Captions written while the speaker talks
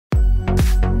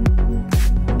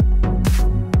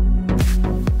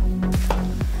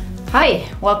Hi,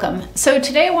 welcome. So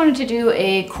today I wanted to do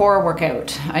a core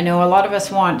workout. I know a lot of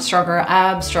us want stronger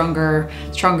abs, stronger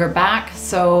back,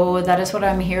 so that is what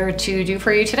I'm here to do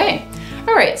for you today.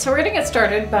 All right, so we're gonna get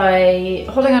started by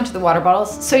holding onto the water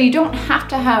bottles. So you don't have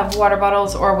to have water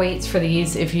bottles or weights for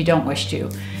these if you don't wish to,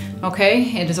 okay?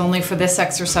 It is only for this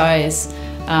exercise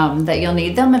that you'll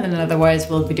need them, and then otherwise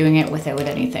we'll be doing it without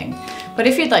anything. But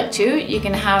if you'd like to, you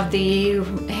can have the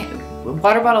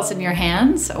water bottles in your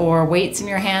hands or weights in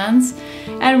your hands,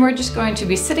 and we're just going to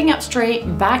be sitting up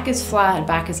straight, back is flat,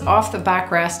 back is off the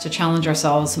backrest to challenge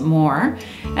ourselves more,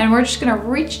 and we're just going to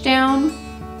reach down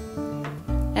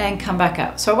and come back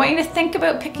up. So I want you to think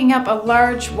about picking up a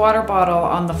large water bottle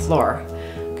on the floor.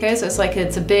 Okay, so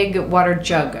it's a big water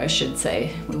jug, I should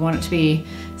say. We want it to be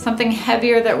something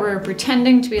heavier that we're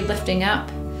pretending to be lifting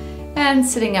up, and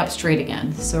sitting up straight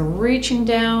again. So reaching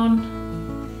down,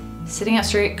 sitting up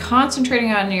straight,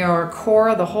 concentrating on your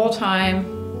core the whole time,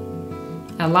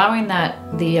 allowing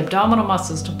the abdominal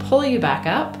muscles to pull you back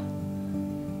up.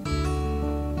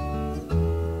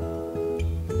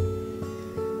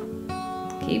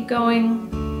 Keep going.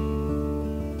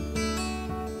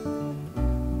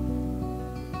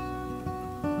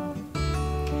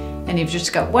 And you've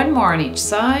just got one more on each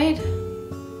side.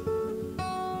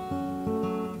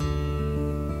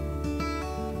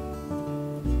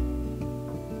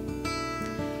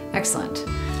 Excellent.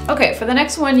 Okay, for the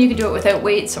next one, you can do it without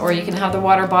weights, or you can have the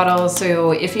water bottles.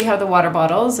 So if you have the water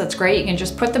bottles, that's great. You can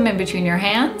just put them in between your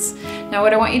hands. Now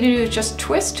what I want you to do is just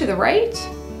twist to the right.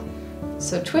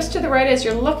 So twist to the right as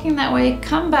you're looking that way,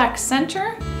 come back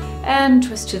center, and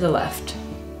twist to the left.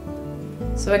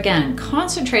 So again,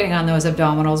 concentrating on those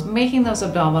abdominals, making those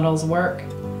abdominals work,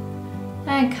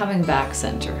 and coming back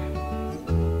center.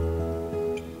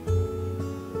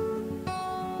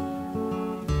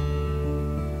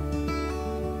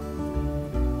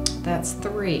 That's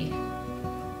 3.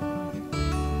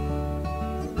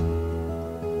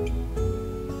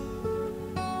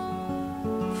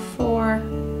 4.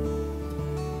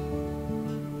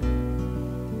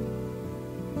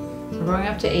 We're going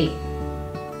up to 8.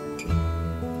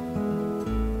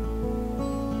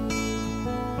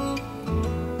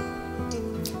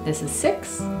 This is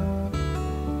 6.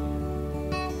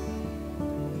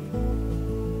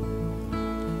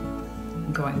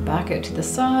 Going back out to the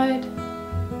side.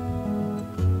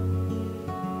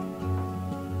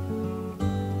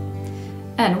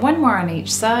 And one more on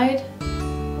each side.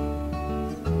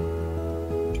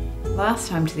 Last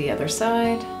time to the other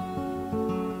side.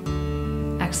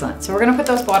 Excellent. So we're going to put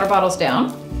those water bottles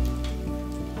down.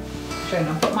 Actually, I'm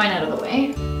going to put mine out of the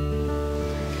way.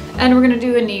 And we're going to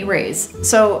do a knee raise.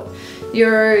 So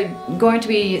you're going to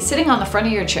be sitting on the front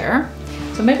of your chair.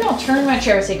 So maybe I'll turn my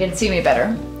chair so you can see me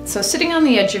better. So sitting on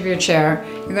the edge of your chair,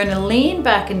 you're going to lean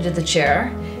back into the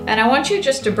chair. And I want you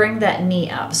just to bring that knee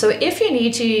up. So if you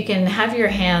need to, you can have your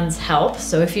hands help.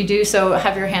 So if you do so,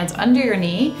 have your hands under your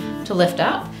knee to lift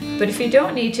up. But if you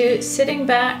don't need to, sitting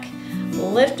back,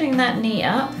 lifting that knee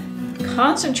up,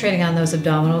 concentrating on those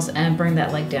abdominals, and bring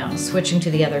that leg down. Switching to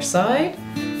the other side,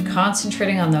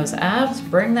 concentrating on those abs,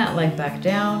 bring that leg back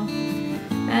down,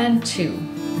 and 2.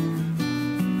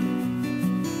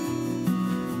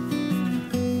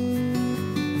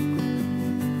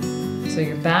 So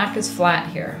your back is flat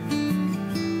here.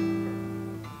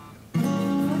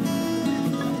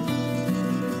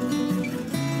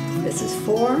 This is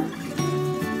 4.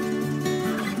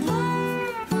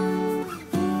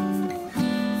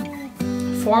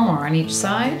 4 more on each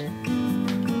side.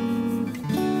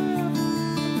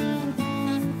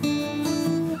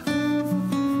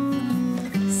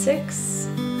 6.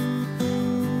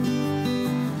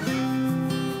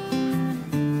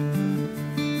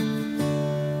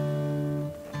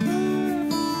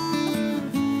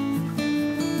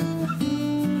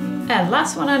 And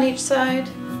last one on each side.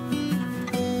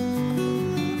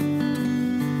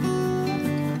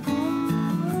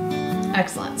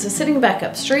 Excellent. So sitting back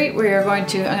up straight, I'm going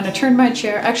to turn my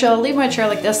chair. Actually, I'll leave my chair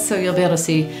like this so you'll be able to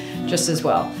see just as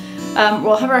well.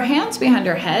 We'll have our hands behind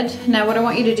our head. Now what I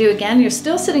want you to do again, you're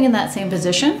still sitting in that same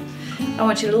position. I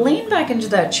want you to lean back into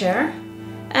that chair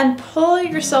and pull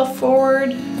yourself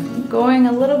forward, going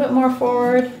a little bit more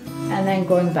forward, and then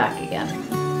going back again.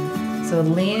 So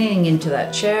leaning into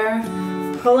that chair,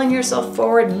 pulling yourself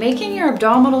forward, making your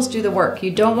abdominals do the work.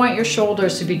 You don't want your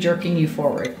shoulders to be jerking you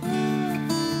forward.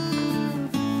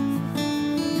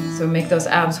 So make those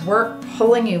abs work,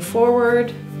 pulling you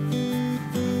forward.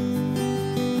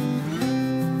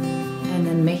 And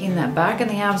then making that back and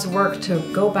the abs work to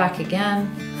go back again.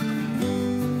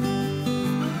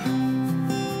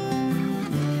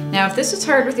 Now, if this is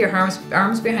hard with your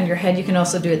arms behind your head, you can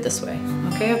also do it this way,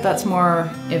 okay? Okay,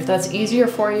 if that's easier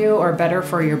for you or better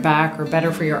for your back or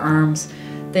better for your arms,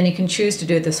 then you can choose to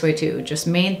do it this way too. Just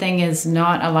main thing is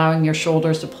not allowing your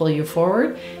shoulders to pull you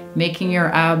forward, making your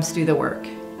abs do the work.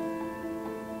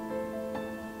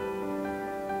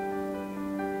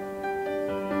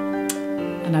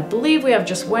 And I believe we have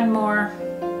just one more.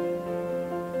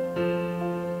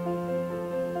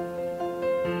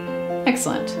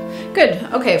 Excellent. Good.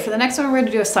 Okay, for the next one, we're going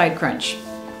to do a side crunch.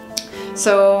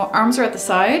 So arms are at the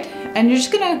side, and you're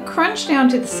just going to crunch down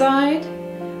to the side,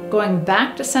 going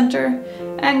back to center,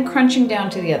 and crunching down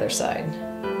to the other side.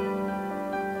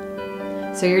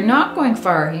 So you're not going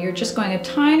far, you're just going a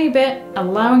tiny bit,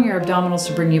 allowing your abdominals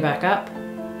to bring you back up.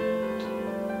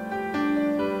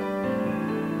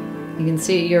 You can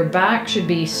see your back should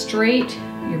be straight.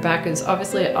 Your back is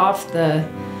obviously off the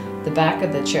back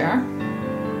of the chair.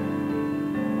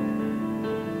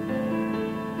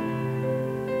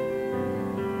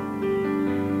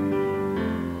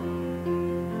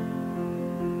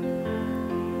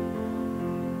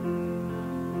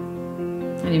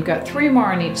 And you've got 3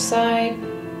 more on each side.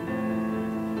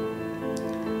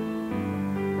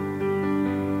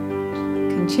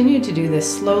 Continue to do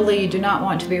this slowly. You do not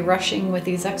want to be rushing with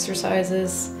these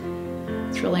exercises.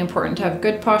 It's really important to have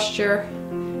good posture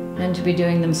and to be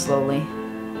doing them slowly.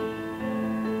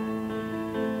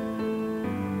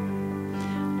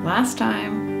 Last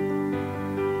time.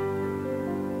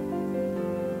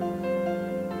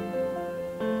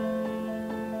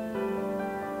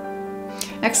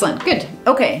 Excellent, good.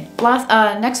 Okay,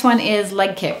 next one is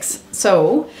leg kicks.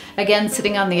 So again,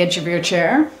 sitting on the edge of your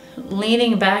chair,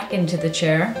 leaning back into the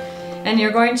chair, and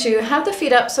you're going to have the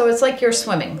feet up so it's like you're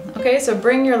swimming. Okay, so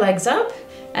bring your legs up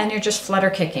and you're just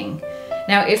flutter kicking.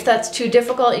 Now, if that's too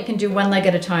difficult, you can do one leg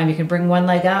at a time. You can bring one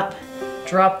leg up,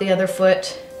 drop the other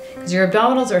foot, because your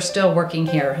abdominals are still working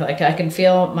here. Like I can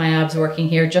feel my abs working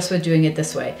here just with doing it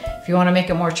this way. If you want to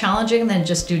make it more challenging, then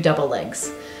just do double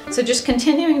legs. So just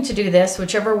continuing to do this,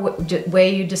 whichever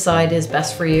way you decide is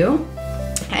best for you,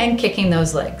 and kicking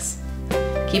those legs.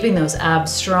 Keeping those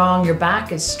abs strong, your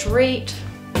back is straight.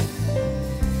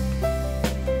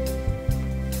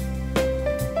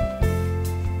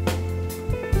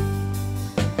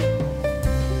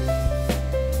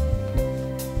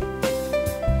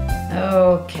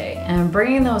 Okay, and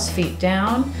bringing those feet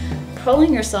down,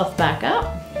 pulling yourself back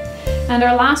up. And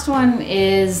our last one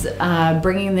is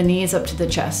bringing the knees up to the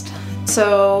chest.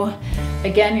 So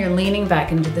again, you're leaning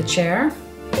back into the chair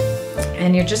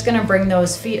and you're just gonna bring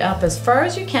those feet up as far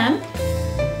as you can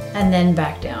and then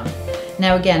back down.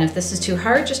 Now again, if this is too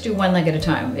hard, just do one leg at a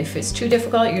time. If it's too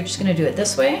difficult, you're just gonna do it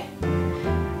this way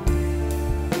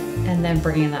and then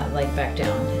bringing that leg back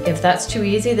down. If that's too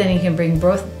easy, then you can bring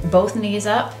both knees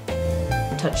up,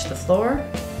 touch the floor,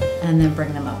 and then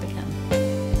bring them up again.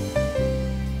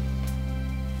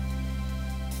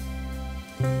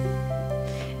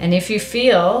 And if you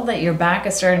feel that your back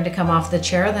is starting to come off the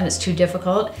chair, then it's too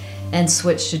difficult, and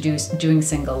switch to doing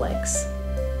single legs.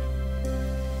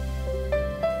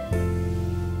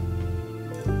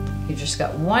 You just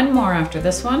got one more after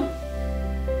this one.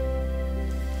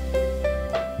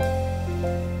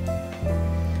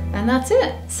 And that's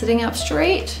it, sitting up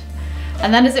straight.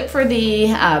 And that is it for the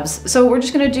abs. So we're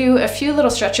just gonna do a few little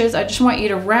stretches. I just want you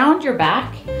to round your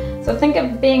back. So think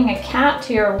of being a cat,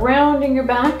 you're rounding your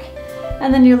back,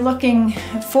 and then you're looking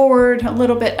forward a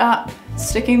little bit up,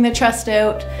 sticking the chest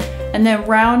out, and then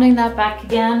rounding that back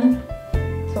again.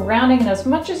 So rounding it as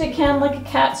much as you can, like a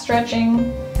cat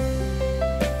stretching.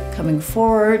 Coming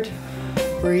forward,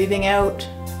 breathing out,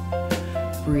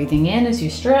 breathing in as you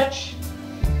stretch,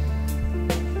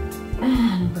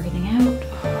 and breathing out.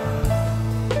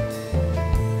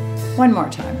 One more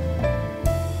time.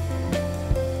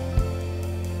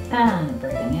 And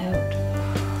breathing out.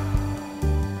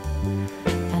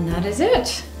 And that is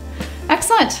it.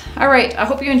 Excellent. All right, I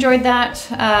hope you enjoyed that.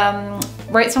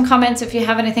 Write some comments if you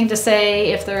have anything to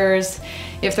say. If there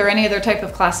are any other type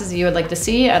of classes you would like to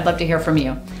see, I'd love to hear from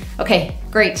you. Okay,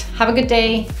 great. Have a good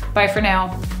day. Bye for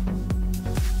now.